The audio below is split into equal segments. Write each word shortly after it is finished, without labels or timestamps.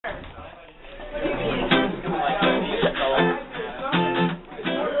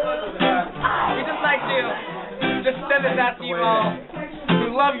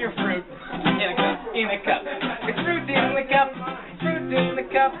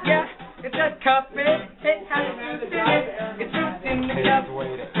Yeah, it's a cup. It has fruit in it. It's fruit in the cup.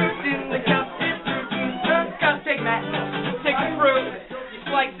 Fruit in the cup. It's fruit in the cup. Take that. Take the fruit. You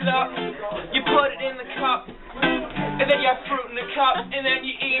slice it up. You put it in the cup. And then you have fruit in the cup. And then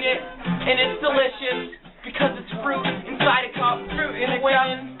you eat it. And it's delicious. Because it's fruit inside a cup. Fruit in a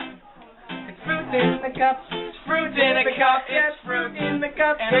cup. It's fruit in the cup. It's fruit in a cup. It's fruit in the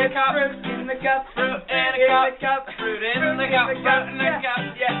cup. And a cup. Fruit in the cup. Fruit in a cup. Fruit in the cup. Fruit in the cup.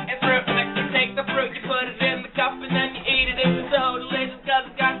 Yeah, it's fruit. And you take the fruit, you put it in the cup, and then you eat it. It's so delicious because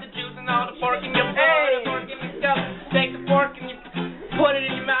it's got the juice and all the pork, and you put the pork in the cup. Take the pork and you put it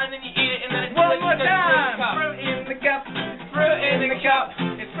in your mouth, and then you eat it, and then it's delicious. One more time. Fruit in the cup. Fruit in the cup.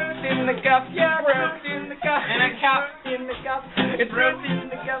 It's fruit in the cup. Yeah, fruit in the cup. In a cup. In the cup. It's fruit in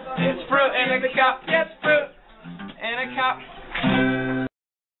the cup. It's fruit in the cup. Yes, fruit in a cup.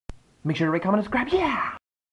 Make sure to rate, comment, and subscribe. Yeah!